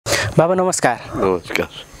बाबा नमस्कार। नमस्कार।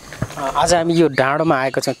 आज हामी यो डाँडोमा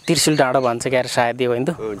आएको छौँ, त्रिशूल डाँडो भन्छ क्यारे सायद यो होइन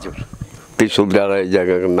त? हजुर, त्रिशूल डाँडा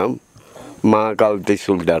जग्गाको नाम महाकाल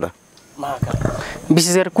त्रिशूल डाँडा। महाकाल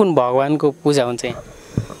विशेष गरी कुन भगवानको पूजा हुन्छ यहाँ?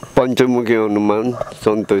 पञ्चमुखी हनुमान,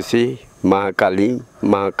 सन्तोषी, महाकाली,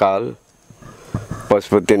 महाकाल,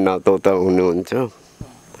 पशुपतिनाथ उता हुनुहुन्छ।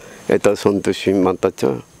 यता सन्तोषी माता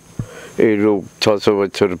छ। यो रुख 600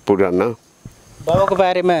 वर्ष पुरानो। बाबाको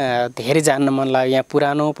बारेमा धेरै जान्न मन लाग्यो। यहाँ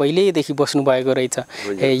पुरानो पहिल्यैदेखि बस्नु भएको रहेछ।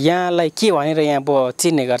 यहाँलाई के भनेर यहाँ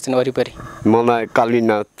चिन्ने गर्छन् वरिपरि? मलाई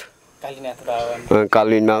कालीनाथ बाबा,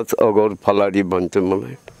 कालीनाथ अघोर फलारी भन्छ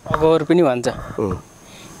मलाई। अघोर पनि भन्छ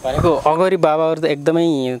भनेको अघोरी बाबाहरू त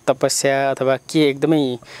एकदमै तपस्या अथवा के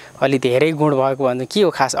एकदमै अलि धेरै गुण भएको भन्छ। के हो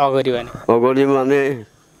खास अघोरी भने? अघोरी भने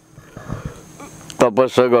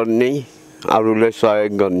तपस्या गर्ने, अरूलाई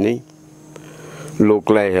सहयोग गर्ने,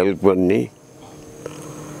 लोकलाई हेल्प गर्ने,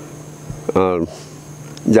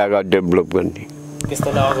 जग्गा डेभलप गर्ने,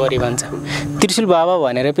 त्यस्तोलाई अघोरी भन्छ। त्रिशूल बाबा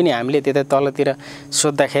भनेर पनि हामीले त्यता तलतिर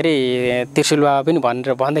सोद्धाखेरि त्रिशूल बाबा पनि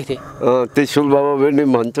भनेर भन्दै थिए। त्रिशूल बाबा पनि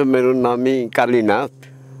भन्छ। मेरो नामै कालीनाथ।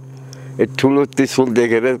 ठुलो त्रिशूल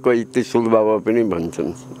देखेर कोही त्रिशूल बाबा पनि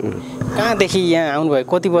भन्छन्। कहाँदेखि यहाँ आउनुभयो?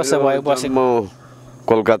 कति वर्ष भयो बसेको? म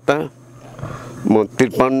कोलकाता। म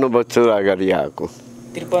 53 वर्ष अगाडि आएको।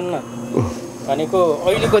 53 भनेको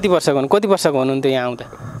अहिले कति वर्षको हुनुहुन्थ्यो यहाँ आउँदा?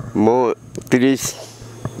 म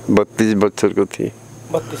 30-32 वर्षको थिएँ।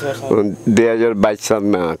 32 वर्ष। 2022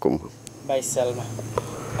 सालमा आएको म। 22 सालमा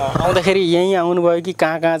आउँदाखेरि यहीँ आउनुभयो कि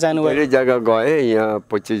कहाँ कहाँ जानुभयो? धेरै जग्गा गएँ। यहाँ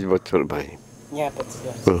 25 वर्ष भएँ। यहाँ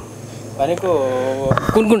 25 वर्ष भनेको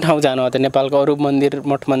कुन ठाउँ जानुभयो त? नेपालको अरू मन्दिर,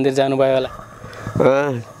 मठ मन्दिर जानुभयो होला?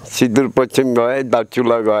 सिद्धुरपश्चिम गएँ,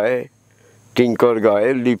 दार्चुला गएँ, टिङ्कर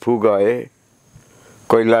गएँ, लिफू गएँ,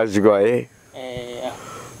 कैलाश गएँ,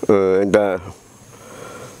 यता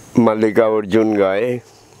मालिका अर्जुन गए,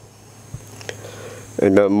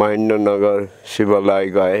 महेन्द्रनगर शिवालय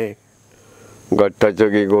गए,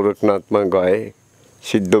 गट्टाचोकी गोरखनाथमा गए,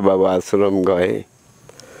 सिद्ध बाबा आश्रम गए,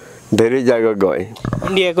 धेरै जग्गा गए।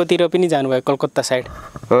 इन्डियाकोतिर पनि जानुभयो? कलकत्ता साइड?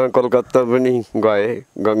 कलकत्ता पनि गए,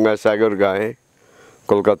 गङ्गासागर गए,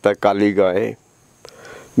 कोलकाता काली गए,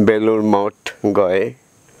 बेलुर मठ गए,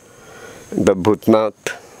 भूतनाथ,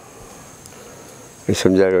 यो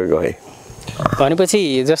सब जग्गा गए।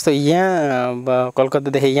 भनेपछि जस्तो यहाँ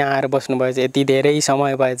कलकत्तादेखि यहाँ आएर बस्नुभएछ, यति धेरै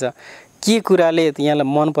समय भएछ, के कुराले यहाँलाई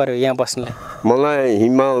मन पर्यो यहाँ बस्नलाई? मलाई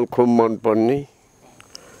हिमाल खुब मन पर्ने।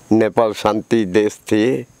 नेपाल शान्ति देश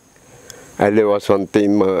थिए, अहिले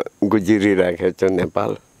अशान्तिमा गुज्रिरहेको छ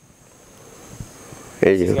नेपाल।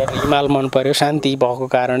 हिमाल मन पर्यो, शान्ति भएको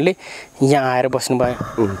कारणले यहाँ आएर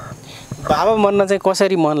बस्नुभयो। बाबा बन्न चाहिँ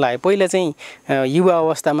कसरी मन लाग्यो? पहिला चाहिँ युवा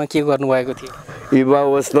अवस्थामा के गर्नुभएको थियो? युवा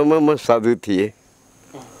अवस्थामा म साधु थिएँ।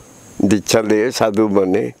 दीक्षा लिएँ, साधु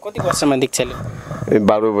बने। कति वर्षमा दीक्षा लियो?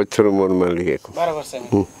 12 वर्ष उमेरमा लिएको। 12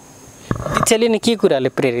 वर्षमा दीक्षा लिने के कुराले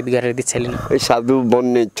प्रेरित गरेर दीक्षा लिनु? साधु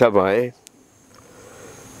बन्ने इच्छा भए,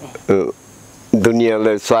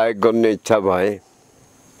 दुनियाँलाई सहयोग गर्ने इच्छा भए।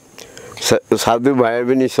 साधु भए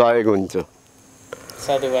पनि सहयोग हुन्छ।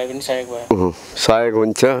 साधु भए पनि सहयोग भयो। सहयोग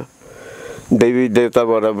हुन्छ। देवी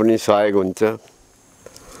देवताबाट पनि सहयोग हुन्छ।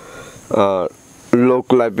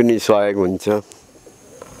 लोकलाई पनि सहयोग हुन्छ।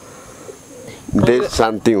 देश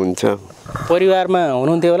शान्ति हुन्छ। परिवारमा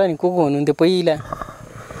हुनुहुन्थ्यो होला नि? को हुनुहुन्थ्यो पहिला?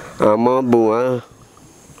 आमा, बुवा,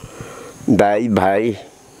 दाइ, भाइ,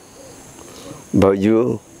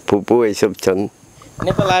 भाउजू, फुपू यसब छन्।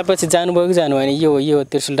 नेपाल आएपछि जानुभयो कि जानु भएन? यो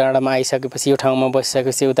त्रिशूल डाँडामा आइसकेपछि यो ठाउँमा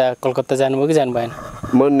बसिसकेपछि उता कलकत्ता जानुभयो कि जानु भएन?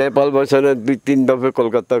 म नेपाल बसेर 2-3 दफा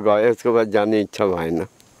कलकत्ता गएँ। यसको बाद जाने इच्छा भएन।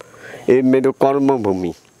 यो मेरो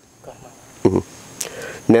कर्मभूमि।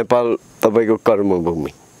 नेपाल तपाईँको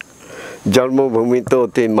कर्मभूमि। जन्मभूमि त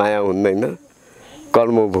उति माया हुँदैन,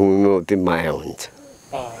 कर्मभूमिमा उति माया हुन्छ।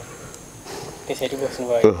 त्यसरी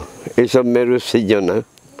बस्नुभयो। यो सब मेरो सिर्जना।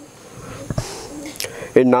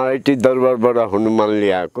 यो नारायटी दरबारबाट हनुमान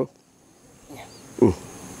ल्याएको।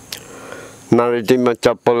 नारायटीमा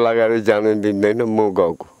चप्पल लगाएर जानु दिँदैन, म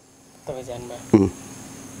गएको। तपाईँ जानुभयो?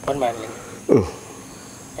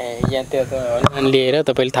 यहाँ त्यो हनुमान लिएर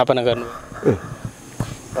तपाईँले थापना गर्नुभयो।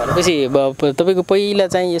 भनेपछि तपाईँको पहिला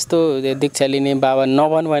चाहिँ यस्तो दीक्षा लिने बाबा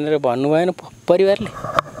नभन् भनेर भन्नु भएन परिवारले?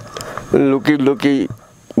 लुकी लुकी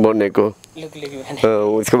बनेको।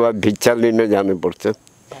 उसको बाद भिक्षा लिन जानुपर्छ।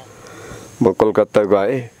 म कोलकाता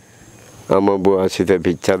गएँ, आमा बुवासित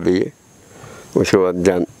भिक्षा लिएँ। उसको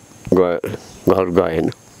बाद घर गएन।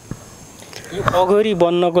 यो अघोरी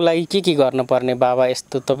बन्नको लागि के गर्नु पर्ने बाबा?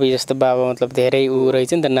 यस्तो तपाईँ जस्तो बाबा मतलब धेरै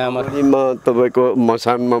रहेछ नि त नामहरू। तपाईँको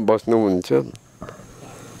मसानमा बस्नुहुन्छ,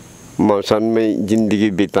 मसानमै जिन्दगी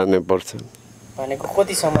बिताउनु पर्छ। भनेको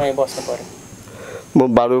कति समय बस्नु पर्यो? म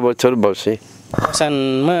 12 वर्ष बसेँ।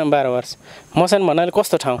 मसानमा 12 वर्ष। मसान भन्नाले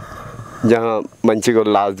कस्तो ठाउँ? जहाँ मान्छेको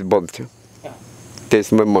लाज बल्छ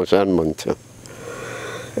त्यसमा मसान भन्छ।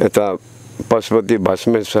 यता पशुपति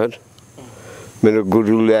भस्मेश्वर मेरो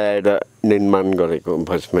गुरुले आएर निर्माण गरेको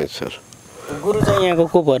भस्मेश्वर। गुरु चाहिँ यहाँको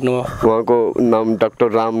को पर्नुभयो? उहाँको नाम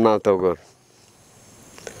डाक्टर रामनाथ अगर।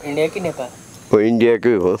 इन्डिया कि नेपाल? हो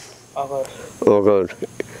इन्डियाकै हो। अगर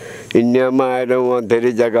इन्डियामा आएर उहाँ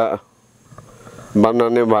धेरै जग्गा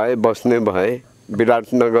बनाउने भए, बस्ने भए।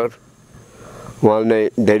 विराटनगर उहाँले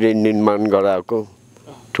धेरै निर्माण गराएको,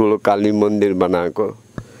 ठुलो काली मन्दिर बनाएको,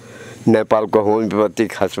 नेपालको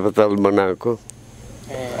होमियोप्याथिक अस्पताल बनाएको,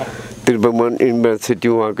 त्रिभुवन युनिभर्सिटी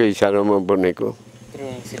उहाँको इसारामा बनेको।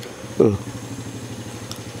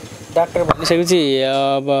 डाक्टर भनिसकेपछि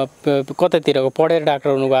अब कतातिरको पढेर डाक्टर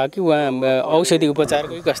हुनुभयो कि उहाँ औषधि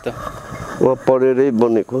उपचारको कि कस्तो? उहाँ पढेरै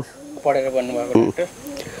बनेको। पढेर बन्नुभएको डाक्टर?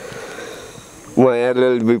 उहाँ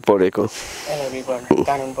एलएलबी पढेको। एलएलबी पढ्नु,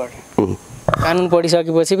 कानुन पढ्नु। कानुन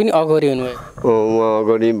पढिसकेपछि पनि अघोरी हुनुभयो? उहाँ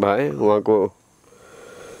अघोरी भए। उहाँको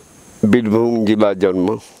वीरभूम जिल्ला जन्म।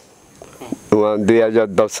 उहाँ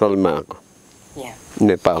 2010 सालमा आएको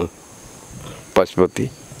नेपाल पशुपति।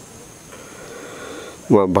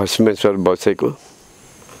 उहाँ भस्मेश्वर बसेको।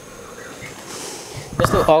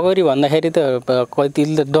 जस्तो अघोरी भन्दाखेरि त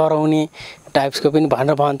कतिले त डराउने टाइप्सको पनि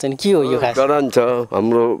भनेर भन्छन्, के हो यो खास? डरान्छ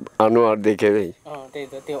हाम्रो अनुहार देखेरै।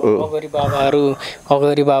 त्यही त, त्यो अघोरी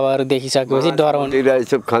बाबाहरू देखिसकेपछि डराउने।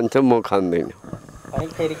 यसो खान्छ, म खाँदैन।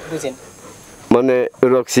 फेरि बुझेन माने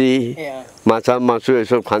रक्सी माछा मासु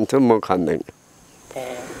यसो खान्छ, म खाँदैन।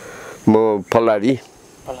 म फलारी।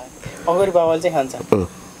 अघोरी बाबाले चाहिँ खान्छ?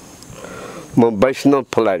 म वैष्णव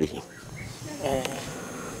फलारी।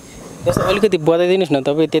 जस्तो अलिकति बताइदिनुहोस् न,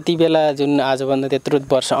 तपाईँ त्यति बेला जुन आजभन्दा त्यत्रो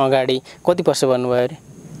वर्ष अगाडि कति वर्ष भन्नुभयो अरे?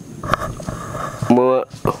 म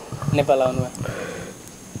नेपाल आउनुभयो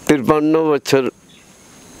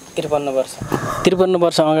 53 वर्ष। 53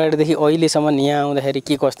 वर्ष अगाडिदेखि अहिलेसम्म यहाँ आउँदाखेरि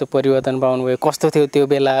के कस्तो परिवर्तन पाउनुभयो? कस्तो थियो त्यो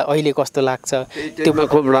बेला, अहिले कस्तो लाग्छ? त्यो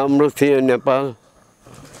खुब राम्रो थियो नेपाल।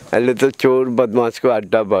 अहिले त चोर बदमासको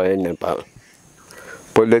अड्डा भयो नेपाल।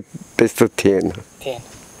 पहिले त्यस्तो थिएन।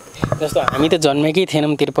 जस्तो हामी त जन्मेकै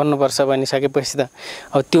थिएनौँ 53 वर्ष बनिसकेपछि त।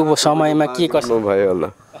 अब त्यो समयमा के कसो भयो होला?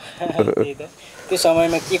 त्यो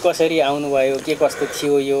समयमा के कसरी आउनुभयो, के कस्तो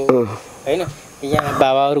थियो यो, होइन? यहाँ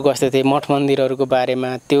बाबाहरू कस्तो थिए, मठ मन्दिरहरूको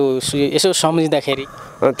बारेमा त्यो यसो सम्झिँदाखेरि?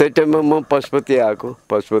 त्यही टाइममा म पशुपति आएको,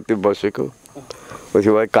 पशुपति बसेको।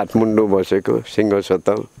 उसको बाद काठमाडौँ बसेको,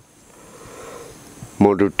 सिंहसतल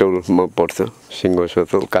मोडुटोलमा पर्छ।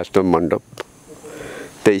 सिंहसतल काष्ठ मण्डप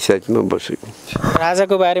त्यही साइडमा बसेको।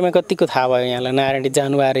 राजाको बारेमा कतिको थाहा भयो यहाँलाई? नारायणी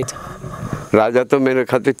जानुभएको रहेछ। राजा त मेरो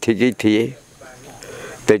खातिर ठिकै थिए।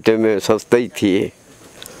 त्यही टाइममा सस्तै थिए।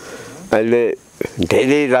 अहिले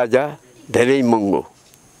धेरै राजा धेरै महँगो।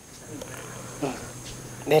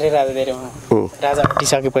 धेरै राजा धेरै महँगो। राजा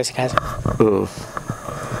हटिसकेपछि खास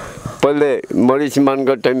पहिले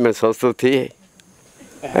मरिचमानको टाइममा सस्तो थिए।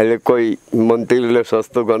 अहिले कोही मन्त्रीले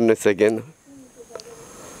सस्तो गर्न सकेन।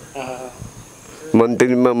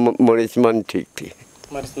 मन्त्रीमा मरिचमान ठिक थिए।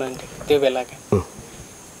 मरिचमान त्यो बेलाका।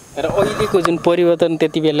 र अहिलेको जुन परिवर्तन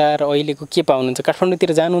त्यति बेला र अहिलेको के पाउनुहुन्छ?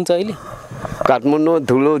 काठमाडौँतिर जानुहुन्छ अहिले? काठमाडौँ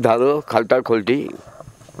धुलो धारो खाल्टा खोल्टी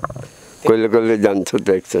कहिले कहिले जान्छु,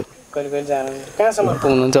 देख्छु। कहिले कहिले जानुहुन्छ? कहाँसम्म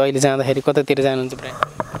पुग्नुहुन्छ अहिले जाँदाखेरि? कतातिर जानुहुन्छ प्राय?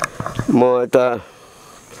 म यता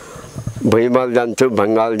भुइँमाल जान्छु,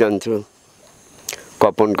 भङ्गाल जान्छु,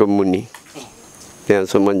 कपनको मुनि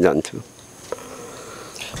त्यहाँसम्म जान्छु।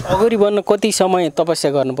 अघोरी बन्न कति समय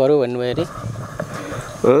तपस्या गर्नु पर्यो भन्नुभयो अरे?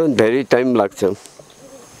 धेरै टाइम लाग्छ।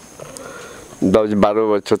 10-12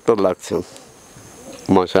 वर्ष त लाग्छ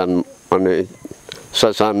मसान अनि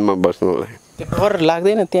शसानमा बस्नुलाई। डर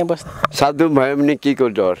लाग्दैन त्यहाँ बस्दा? साधु भयो भने के को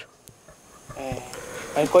डर?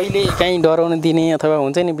 कहिले काहीँ डराउन दिने अथवा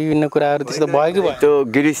हुन्छ नि विभिन्न कुराहरू त्यस्तो भयो कि भयो? त्यो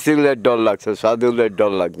गृहस्थीलाई डर लाग्छ, साधुलाई डर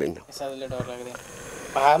लाग्दैन। साधुलाई डर लाग्दैन,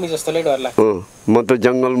 हामी जस्तोलाई डर लाग्छ। म त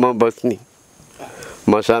जङ्गलमा बस्ने,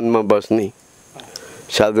 मसानमा बस्ने,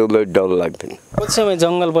 साधुलाई डर लाग्दैन। कति समय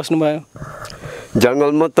जङ्गल बस्नुभयो?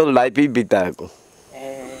 जङ्गलमा त लाइफै बिताएको,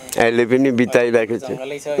 अहिले पनि बिताइरहेको छु।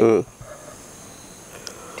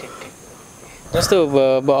 जस्तो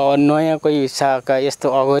नयाँ कोही शाखा यस्तो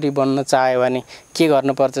अघोरी बन्न चाह्यो भने के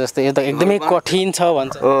गर्नुपर्छ? जस्तो यो त एकदमै कठिन छ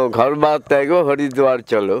भन्छ। घरबार त्यागो हरिद्वार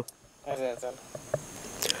चलो।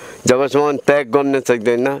 जबसम्म त्याग गर्न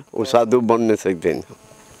सक्दैन ऊ साधु बन्न सक्दैन।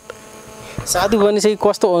 साधु बनिसके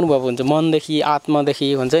कस्तो अनुभव हुन्छ? मनदेखि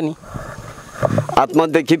आत्मादेखि हुन्छ नि?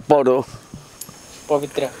 आत्मादेखि पढो,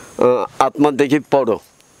 पवित्र आत्मादेखि पढो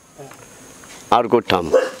अर्को ठाउँ।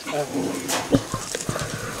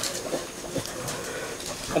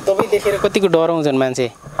 तपाईँ देखेर कतिको डराउँछन् मान्छे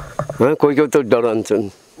कोही कोही त डराउँछन्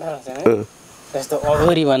जस्तो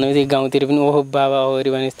अघोरी भनेपछि गाउँतिर पनि ओहो बाबा अघोरी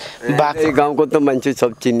भने बाघ गाउँको त मान्छे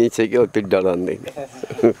सब चिनिसक्यो त्यो डराउँदैन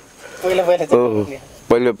पहिला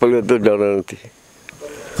पहिला पहिला त डराउँथे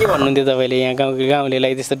के भन्नुहुन्थ्यो तपाईँले यहाँ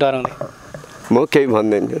गाउँलेलाई त्यस्तो डराउँदै म केही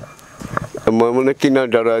भन्दैन म किन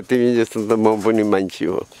डरा तिमी जस्तो त म पनि मान्छे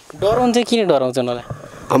हो डराउनु चाहिँ किन डराउँछन् होला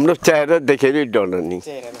हाम्रो चेहरा देखेरै डराउने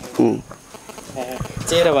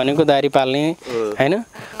चेहरा भनेको दारी पाल्ने होइन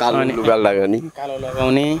कालो लुगा लगाउने कालो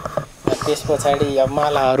लगाउने त्यस पछाडि अब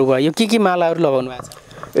मालाहरू भयो यो के मालाहरू लगाउनु भएको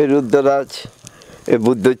छ ए रुद्रराज ए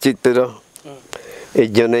बुद्ध चित्र ए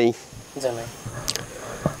जनै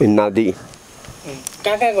ए नादी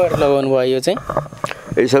कहाँ गएर लगाउनु भयो यो चाहिँ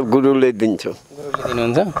यो सब गुरुले दिन्छ गुरुले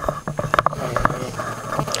दिनुहुन्छ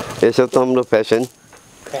यसो त हाम्रो फेसन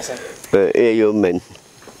ए यो मेन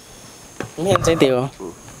चाहिँ त्यो हो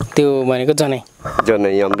त्यो भनेको जनै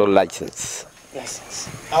हाम्रो लाइसेन्स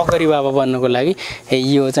अघोरी बाबा बन्नुको लागि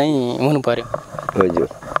यो चाहिँ हुनु पर्यो हजुर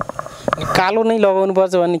कालो नै लगाउनु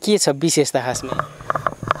पर्छ भन्ने के छ विशेषता खासमा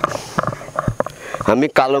हामी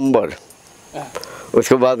कालम्बर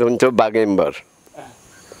उसको बाद हुन्छ बागेम्बर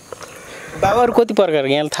बाबाहरू कति प्रकारको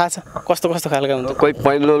यहाँलाई थाहा छ कस्तो कस्तो खालका हुन्छ कोही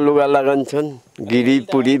पहेँलो लुगा लगाउँछन्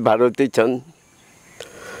गिरिपुरी भारती छन्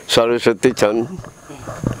सरस्वती छन्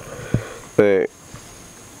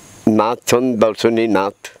नाथ छन् दर्शनी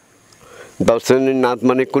नाथ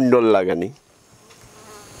माने कुण्डल लगानी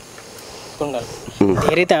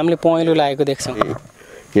धेरै त हामीले पहेँलो लागेको देख्छौँ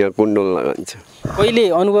यहाँ कुण्डल लगान्छ कहिले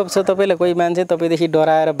अनुभव छ तपाईँलाई कोही मान्छे तपाईँदेखि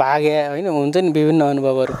डराएर भागे होइन हुन्छ नि विभिन्न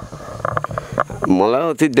अनुभवहरू मलाई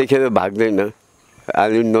अति देखेर भाग्दैन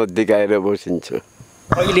अलि नजिक आएर बसिन्छ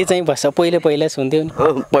अहिले चाहिँ बस्छ पहिला सुन्थ्यो नि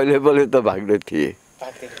पहिले त भाग्दै थिएँ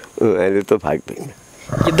अहिले त भाग्दैन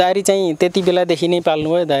यो दारी चाहिँ त्यति बेलादेखि नै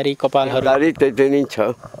पाल्नुभयो दारी कपालहरू दारी त्यति नै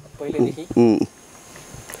छ पहिलेदेखि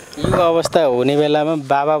यो अवस्था हुने बेलामा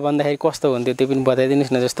बाबा बन्दाखेरि कस्तो हुन्थ्यो त्यो पनि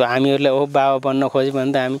बताइदिनुहोस् न जस्तो हामीहरूलाई ओ बाबा बन्न खोज्यो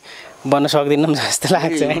भने त हामी बन्न सक्दैनौँ जस्तो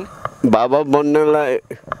लाग्छ होइन बाबा बन्नलाई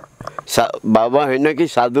बाबा होइन कि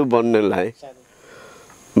साधु बन्नलाई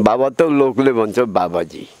बाबा त लोकले भन्छ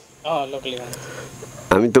बाबाजी लोकले भन्छ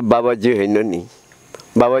हामी त बाबाजी होइन नि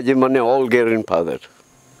बाबाजी माने अल ग्यारेन्ड फादर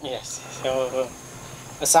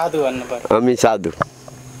साधु भन्नु पर्यो हामी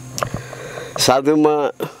साधुमा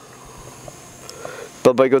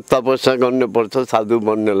तपाईँको तपस्या गर्नुपर्छ साधु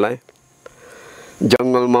बन्नलाई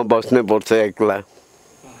जङ्गलमा बस्नुपर्छ एक्ला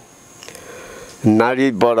नारी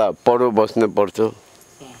परो बस्नुपर्छ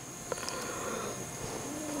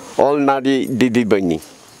अल नारी दिदी बहिनी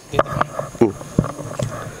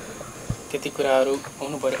त्यति कुराहरू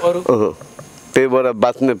हुनु पर्यो अरू त्यहीबाट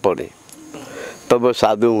बाँच्नु पर्यो तब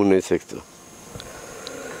साधु हुन सक्छ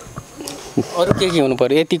अरू के हुनु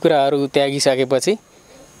पर्यो यति कुराहरू त्यागिसकेपछि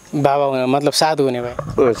बाबा हुने मतलब साधु हुने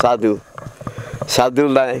भयो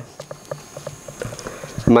साधुलाई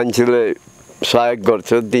मान्छेले सहयोग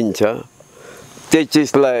गर्छ दिन्छ त्यही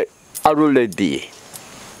चिजलाई अरूले दिए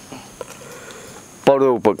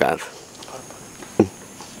परोपकार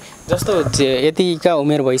जस्तो यतिका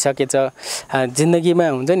उमेर भइसकेछ जिन्दगीमा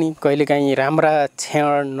हुन्छ नि कहिलेकाहीँ राम्रा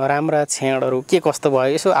क्षण नराम्रा क्षणहरू के कस्तो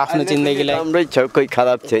भयो यसो आफ्नो जिन्दगीलाई राम्रै छ कोही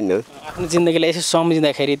खराब छैन आफ्नो जिन्दगीलाई यसो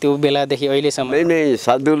सम्झिँदाखेरि त्यो बेलादेखि अहिलेसम्म नै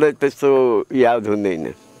साधुलाई त्यस्तो याद हुँदैन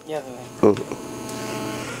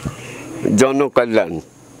जनकल्याण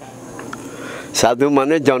साधु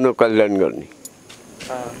माने जनकल्याण गर्ने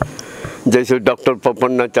जैसे डाक्टर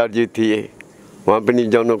पपन्नाचार्य थिए उहाँ पनि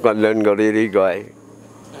जनकल्याण गरेरै गए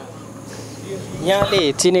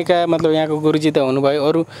यहाँले चिनेका मतलब यहाँको गुरुजी त हुनुभयो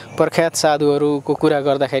अरू प्रख्यात साधुहरूको कुरा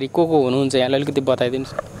गर्दाखेरि को हुनुहुन्छ यहाँले अलिकति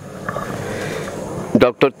बताइदिनुहोस्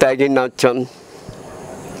डाक्टर त्यागीनाथ छन्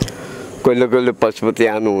कहिले पशुपति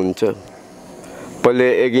आउनुहुन्छ पहिले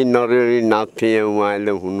एगी नरहरीनाथ थिए उहाँ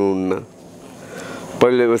अहिले हुनुहुन्न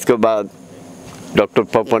पहिले उसको बाद डाक्टर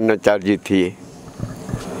पपन्नाचार्य थिए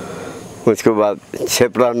उसको बाद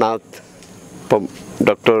छेप्रानाथ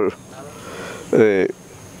डाक्टर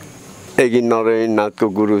एगी नरहरीनाथको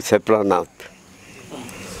गुरु छेप्रानाथ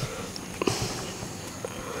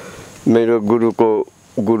मेरो गुरुको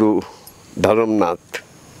गुरु धर्मनाथ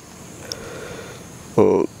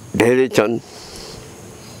धेरै छन्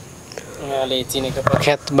यहाँले चिनेका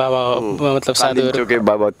प्रख्यात बाबा मतलब साधुहरू के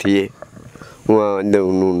बाबा थिए उहाँ अहिले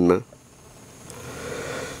हुनुहुन्न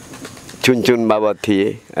चुनचुन बाबा थिए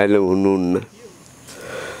अहिले हुनुहुन्न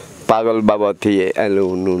पागल बाबा थिए अहिले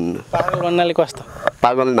हुनुहुन्न पागल भन्नाले कस्तो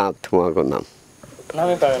पागलनाथ उहाँको नाम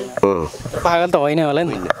नामै पागल त होइन होला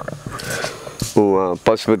नि उहाँ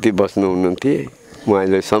पशुपति बस्नु हुनुहुन्थ्यो उहाँ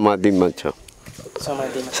अहिले समाधिमा छ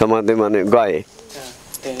समाधि माने गए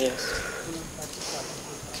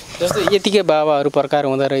जस्तो यतिकै बाबाहरू प्रकार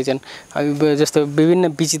हुँदो रहेछन् जस्तो विभिन्न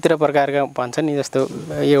विचित्र प्रकारका भन्छ नि जस्तो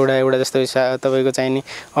एउटा जस्तो तपाईँको चाहिँ नि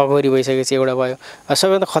अघोरी भइसकेपछि एउटा भयो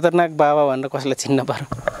सबैभन्दा खतरनाक बाबा भनेर कसलाई चिन्न पर्यो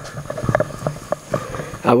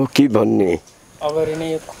अब के भन्ने अघोरी नै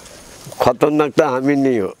खतरनाक त हामी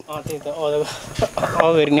नै हो त्यही त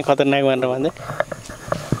अघोरी नै खतरनाक भनेर भन्दै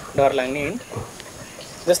डर लाग्ने होइन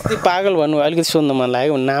जस्तै पागल भन्नु अलिकति सोध्न मन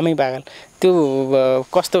लाग्यो नामै पागल त्यो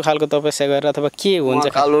कस्तो खालको तपस्या गरेर अथवा के हुन्छ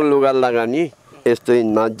कालो लुगा लगानी यस्तै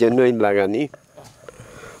नाच्ने लगानी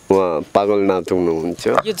उहाँ पागलनाथ हुनुहुन्छ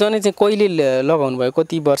यो जनै चाहिँ कहिले लगाउनु भयो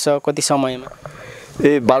कति वर्ष कति समयमा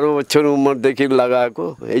 12 वर्ष उमेरदेखि लगाएको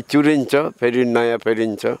चुरिन्छ फेरि नयाँ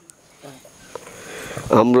फेरिन्छ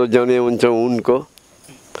हाम्रो जनै हुन्छ उनको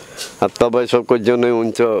तपाईँ सबको जनै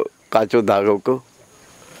हुन्छ काँचो धागोको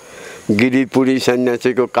गिरीपुरी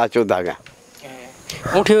सन्यासीको काँचो धागा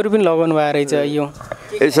औँठीहरू पनि लगाउनु भएको रहेछ यो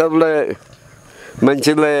सबलाई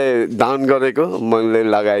मान्छेलाई दान गरेको मैले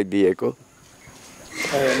लगाइदिएको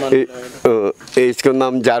इसको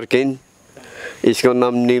नाम जार्किन इसको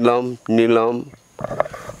नाम नीलम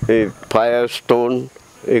फायर स्टोन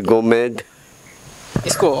गोमेद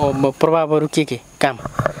यसको प्रभावहरू के काम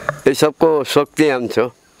ये सबको शक्ति आउँछ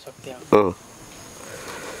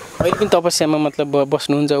अहिले पनि तपस्यामा मतलब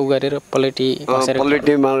बस्नुहुन्छ उ गरेर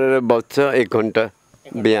पलेटी मारेर बस्छ 1 घन्टा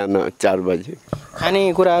बिहान 4 बजे खाने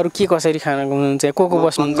कुराहरू के कसरी खानुहुन्छ को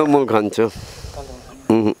बस्नुहुन्छ कन्दमूल खान्छ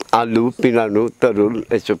आलु पिँडालु तरुल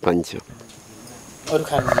यसो खान्छ अरू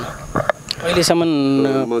खानुहुन्न अहिलेसम्म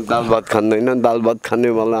म दाल भात खाँदैन दाल भात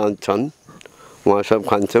खानेवाला छन् उहाँ सब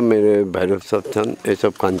खान्छ मेरो भैरव सब छन् ये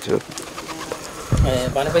सब खान्छ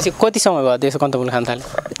भनेपछि कति समय भयो त्यसो कन्दमूल खान थाले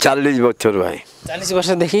 40 वर्ष भयो 40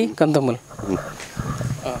 वर्षदेखि कन्दमूल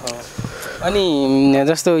अनि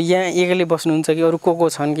जस्तो यहाँ एक्लै बस्नुहुन्छ कि अरू को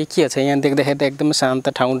छन् कि के छ यहाँ देख्दाखेरि त एकदम शान्त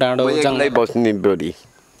ठाउँ डाँडो जङ्गलै बस्ने बढी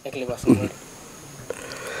एक्लै बस्नु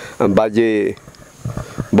बाजे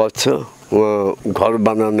बस्छ उहाँ घर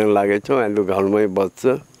बनाउन लागेछ अहिले घरमै बस्छ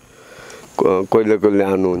कहिले कहिले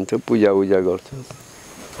आउनुहुन्छ पूजा गर्छ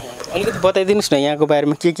अलिकति बताइदिनुहोस् न यहाँको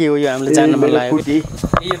बारेमा के हो यो हामीले जान्न मन लाग्यो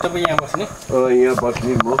यो तपाईँ यहाँ बस्ने यहाँ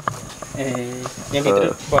बस्ने म यहाँभित्र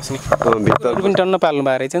बस्ने भित्र पनि टन्न पाल्नु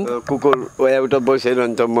भएको रहेछ नि कुकुर एउटा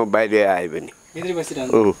बसिरहन्छ म बाहिर आएँ भने भित्रै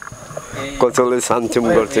बसिरहन्छ कसैले सानसुम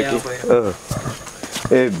गर्छ कि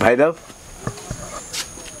भैरव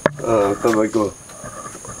तपाईँको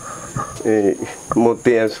म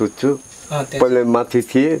त्यहाँ सुत्छु पहिले माथि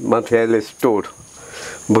थिएँ माथि अहिले स्टोर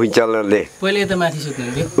भुइँचालोले पहिले त माथि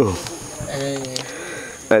सुत्नुहुन्थ्यो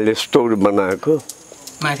अहिले स्टोर बनाएको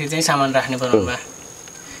माथि चाहिँ सामान राख्ने बनाउनु भयो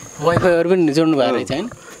वाइफाईहरू पनि जोड्नु भएको रहेछ होइन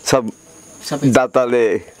सब दाताले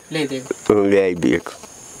ल्याइदिएको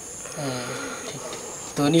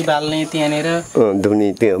धुनी बाल्ने त्यहाँनिर धुनी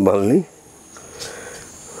त्यहाँ बाल्ने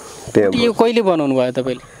यो कहिले बनाउनु भयो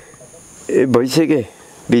तपाईँले भइसक्यो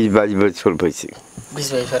 20-22 वर्ष भइसक्यो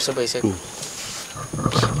 20-22 वर्ष भइसक्यो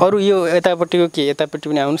अरू यो यतापट्टिको के यतापट्टि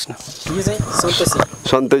पनि आउनुहोस् न यो चाहिँ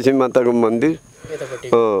सन्तोषी माताको मन्दिर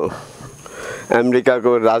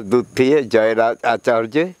अमेरिकाको राजदूत थिए जयराज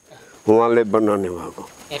आचार्य उहाँले बनाउने भएको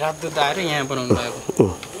राजदूत आएर यहाँ बनाउनु भएको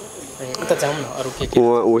उता जाउँ न अरू के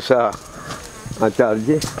उहाँ उषा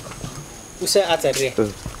आचार्य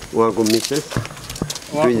उहाँको मिसेस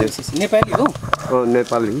नेपाली हो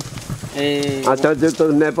नेपाली आचार्य त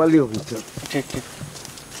नेपाली हुन्छ ठिक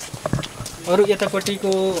अरू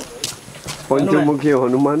यतापट्टिको पञ्चमुखी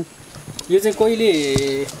हनुमान यो चाहिँ कहिले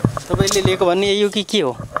तपाईँले लिएको भन्ने यो के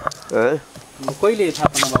हो कहिले थाहा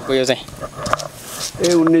भएको यो चाहिँ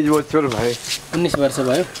 19 वर्ष भयो 19 वर्ष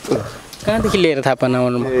भयो कहाँदेखि लिएर थाहा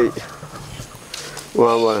पाउनु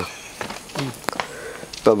उहाँ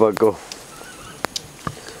तपाईँको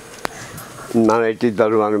नारायणी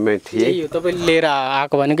दरबारमै थिए यो तपाईँले लिएर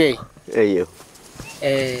आएको भनेको यही हो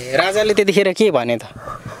राजाले त्यतिखेर के भने त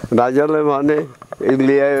राजाले भने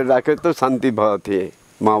ल्याएर राखे त शान्ति भयो थिए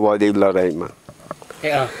माओवादी लडाइँमा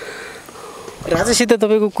राजासित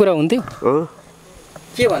तपाईँको कुरा हुन्थ्यो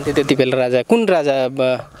के भन्थ्यो त्यति बेला राजा कुन राजा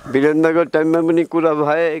वीरेन्द्रको टाइममा पनि कुरा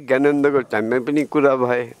भए ज्ञानेन्द्रको टाइममा पनि कुरा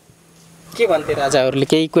भए के भन्थे राजाहरूले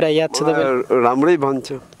केही कुरा याद छ तपाईँलाई राम्रै भन्छ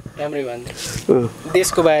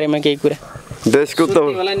देशको बारेमा केही कुरा देशको त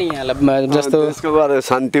होला नि यहाँलाई जस्तो देशको बारे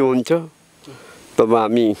शान्ति हुन्छ तब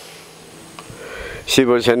हामी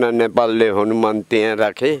शिवसेना नेपालले हनुमान त्यहाँ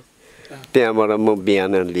राखे त्यहाँबाट म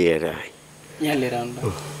बिहान लिएर आएँ यहाँ लिएर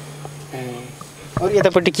आउनु अरू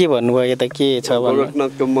यतापट्टि के भन्नुभयो यता के छ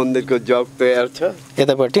गोरखनाथको मन्दिरको जग तयार छ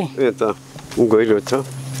यतापट्टि यता गहिरो छ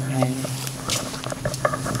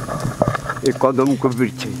यो कदमको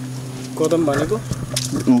वृक्ष कदम भनेको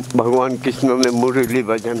भगवान कृष्णले मुरली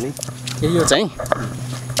बजाउने यो चाहिँ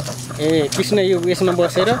ए कृष्ण यो यसमा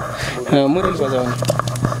बसेर मुरली बजाउने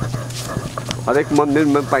हरेक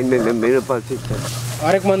मन्दिरमा पाइँदैन मेरो पछि छ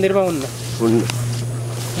हरेक मन्दिरमा हुन्न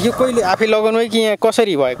यो कहिले आफै लगाउनु हो कि यहाँ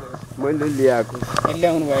कसरी भएको मैले ल्याएको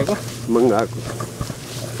ल्याउनु भएको मगाएको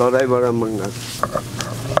तराईबाट मगाएको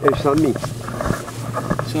ए समी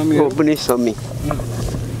हो पनि समी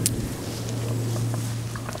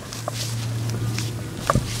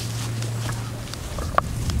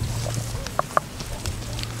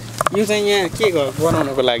यो चाहिँ यहाँ के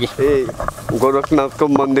बनाउनको लागि ए गोरखनाथको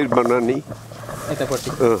मन्दिर बनाउने यतापट्टि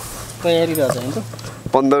तयारी रहेछ नि त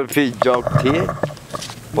 15 फिट जग थिए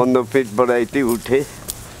 15 फिट बढाइती उठे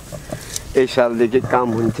एक सालदेखि काम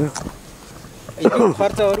हुन्छ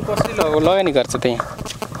खर्चहरू कसले लगानी गर्छ त्यहाँ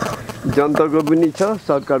जनताको पनि छ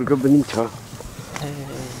सरकारको पनि छ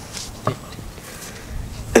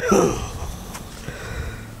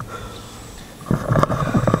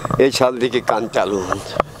एक सालदेखि काम चालु हुन्छ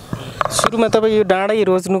सुरुमा तपाईँ यो डाँडै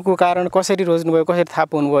रोज्नुको कारण कसरी रोज्नुभयो कसरी थाहा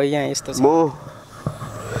पाउनुभयो यहाँ यस्तो म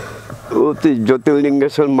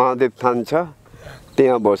ज्योतिर्लिङ्गेश्वर महादेव थान छ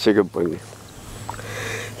त्यहाँ बसेको पहिले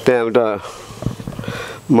त्यहाँ एउटा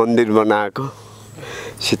मन्दिर बनाएको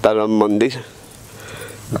सीताराम मन्दिर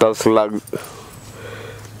 10 लाख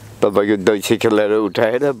तपाईँको दैसी खेलेर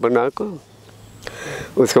उठाएर बनाएको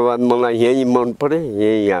उसको बाद मलाई यहीँ मन पऱ्यो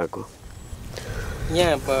यहीँ आएको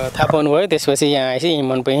यहाँ थाहा पाउनुभयो त्यसपछि यहाँ आएपछि यहीँ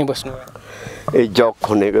मन यहीँ बस्नुभयो ए जग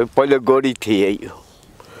खनेको पहिला गढी थिए यो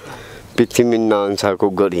पृथ्वीनारायण शाहको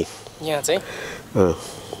गढी यहाँ चाहिँ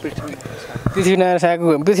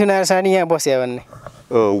पृथ्वीनारायण शाह यहाँ बस्यो भन्ने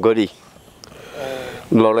गढी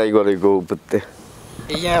लडाइँ गरेको उपत्य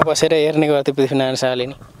यहाँ बसेर हेर्ने गर्थ्यो पृथ्वीनारायण शाहले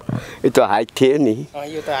नि यो त हाइट थियो नि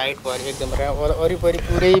यो त हाइट भयो एकदम वरिपरि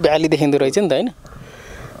पुरै भ्याली देखिँदो रहेछ नि त होइन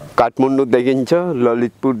काठमाडौँ देखिन्छ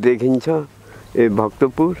ललितपुर देखिन्छ ए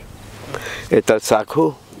भक्तपुर यता साखो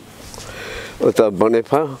उता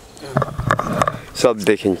बनेपा सब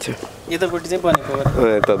देखिन्छ यतापट्टि चाहिँ बनेपा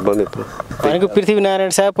यता बनेपा भनेको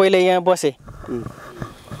पृथ्वीनारायण शाह पहिले यहाँ बसे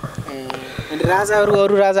राजाहरू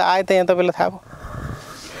अरू राजा आए त यहाँ तपाईँलाई थाहा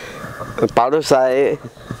भयो पारस आए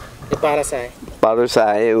पारस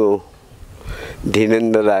आए ऊ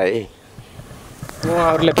धीरेन्द्र आए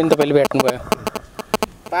उहाँहरूलाई पनि तपाईँले भेट्नुभयो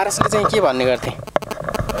पारसले चाहिँ के भन्ने गर्थे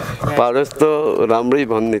पारस त राम्रै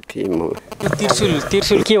भन्ने थिएँ म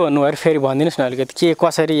त्रिशूल के भन्नुभयो फेरि भनिदिनुहोस् न अलिकति के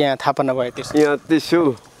कसरी यहाँ थापना भयो त्रिशूल यहाँ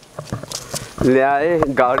त्रिशूल ल्याए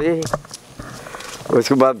गाडे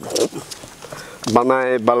उसको बाद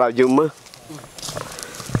बनाए बालाजुमा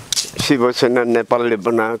शिवसेना नेपालले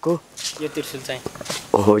बनाएको यो त्रिशूल चाहिँ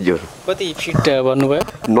हजुर कति फिट भन्नुभयो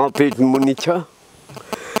 9 फिट मुनि छ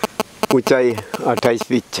उचाइ 28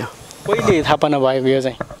 फिट छ कहिले थापना भएको यो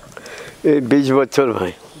चाहिँ ए 20 वर्ष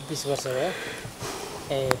भयो 20 वर्ष भयो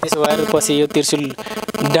ए त्यसो भएर पछि यो त्रिशूल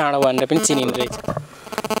डाँडा भनेर पनि चिनिने रहेछ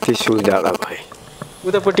त्रिशूल डाँडा भयो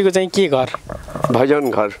उतापट्टिको चाहिँ के घर भजन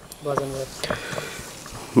घर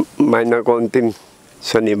महिनाको अन्तिम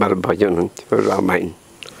शनिबार भजन हुन्थ्यो रामायण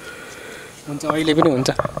हुन्छ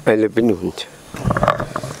अहिले पनि हुन्छ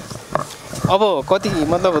अब कति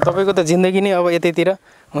मतलब तपाईँको त जिन्दगी नै अब यतैतिर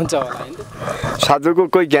हुन्छ होला हैन साधुको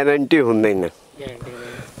कोही ग्यारेन्टी हुँदैन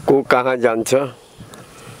को कहाँ जान्छ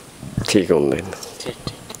ठिक हुँदैन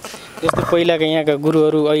जस्तो पहिलाका यहाँका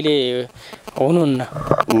गुरुहरू अहिले हुनुहुन्न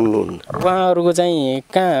उहाँहरूको चाहिँ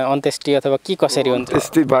कहाँ अन्त्येष्टि अथवा के कसरी हुन्छ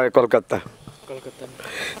अन्त्येष्टि भयो कलकत्ता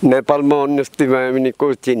नेपालमा अन्त्येष्टि भयो भने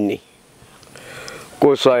को चिन्ने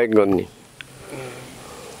को सहयोग गर्ने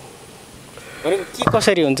भनेको के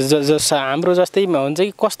कसरी हुन्छ हाम्रो जस्तै हुन्छ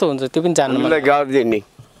कि कस्तो हुन्छ त्यो पनि जान्नु मलाई गाड्दिने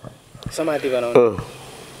समाधि बनाउनु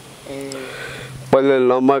पहिले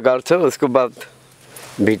लम्बा गाड्छ उसको बाद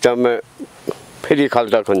भित्तामा फेरि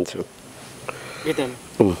खाल्टा खन्छ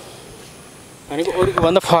भनेको अरूको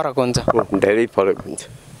भन्दा फरक हुन्छ धेरै फरक हुन्छ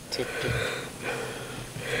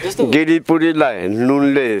गिरीपुरीलाई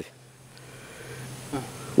नुनले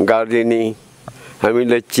गाड्दिने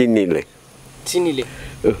हामीलाई चिनीले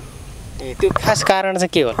त्यो खास कारण चाहिँ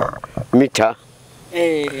के होला मिठा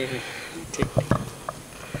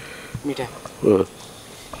मिठा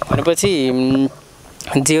भनेपछि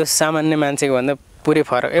जे सामान्य मान्छेको भन्दा पुरै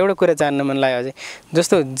फरक एउटा कुरा जान्न मन लाग्यो अझै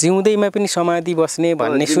जस्तो जिउँदैमा पनि समाधि बस्ने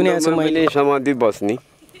भन्ने सुनेको छु मैले समाधि बस्ने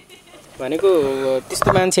भनेको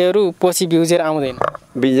त्यस्तो मान्छेहरू पछि बिउजेर आउँदैन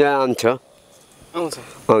बिजा आउँछ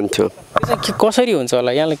कसरी हुन्छ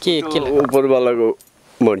होला यहाँलाई के उपरवालाको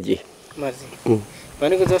मर्जी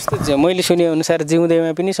भनेको जस्तो मैले सुने अनुसार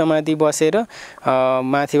जिउँदैमा पनि समाधि बसेर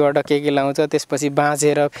माथिबाट के लाउँछ त्यसपछि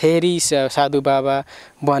बाँचेर फेरि साधु बाबा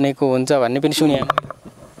बनेको हुन्छ भन्ने पनि सुने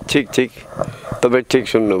ठिक तपाईँ ठिक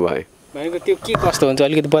सुन्नुभयो भनेको त्यो के कस्तो हुन्छ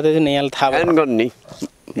अलिकति बताइदिनु न यहाँलाई थाहा ध्यान गर्ने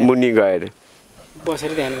मुनि गएर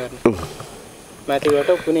बसेर ध्यान गर्नु माथिबाट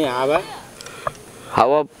कुनै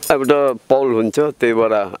हावा एउटा पौल हुन्छ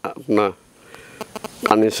त्यहीबाट आफ्ना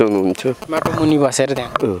पानी सुन्नुहुन्छ माटो मुनि बसेर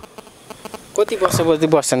ध्यान कति वर्ष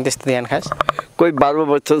बस्छन् त्यस्तो ध्यान खास कोही 12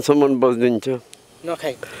 वर्षसम्म बस्दिन्छ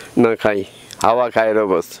नखाई हावा खाएर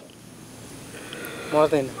बस्छ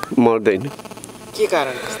मर्दैन के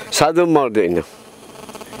कारण साधु मर्दैन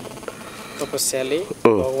तपस्याले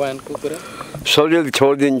भगवानको कुरा शरीर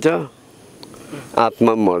छोडिदिन्छ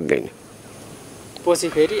आत्मा मर्दैन पछि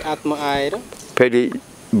फेरि आत्मा आएर फेरि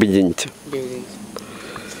बिजिन्छ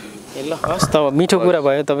ल हस् त मिठो कुरा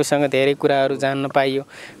भयो तपाईसँग धेरै कुराहरू जान्न पाइयो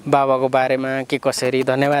बाबाको बारेमा के कसरी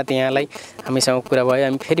धन्यवाद यहाँलाई हामीसँग कुरा भयो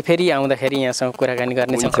हामी फेरि आउँदाखेरि यहाँसँग कुराकानी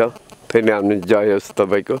गर्नेछौँ फेरि हामी जय होस्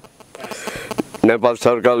तपाईँको नेपाल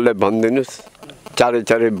सरकारले भनिदिनुहोस्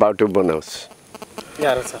चारै बाटो बनाओस्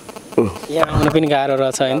गाह्रो छ यहाँ आउनु पनि गाह्रो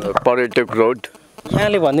रहेछ होइन पर्यटक रोड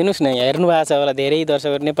यहाँले भनिदिनुहोस् न हेर्नु भएको छ होला धेरै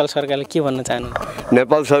दर्शकहरू नेपाल सरकारले के भन्न चाहनु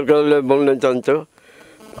नेपाल सरकारले बोल्न चाहन्छ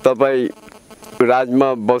तपाईँ राजमा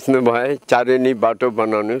बस्नु भए चारै नै बाटो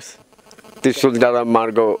बनाउनुहोस् त्रिशुल डाँडा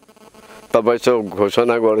मार्ग तपाईँसँग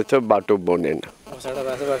घोषणा गरेछ बाटो बनेन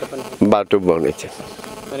बाटो बनेछ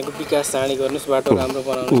भनेको विकास चाँडै गर्नुहोस् बाटो राम्रो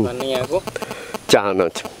बनाउनुहोस् भन्ने यहाँको चाहना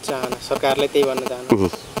छ सरकारले त्यही भन्न चाहनु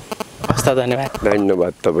हस् त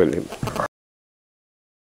धन्यवाद तपाईँले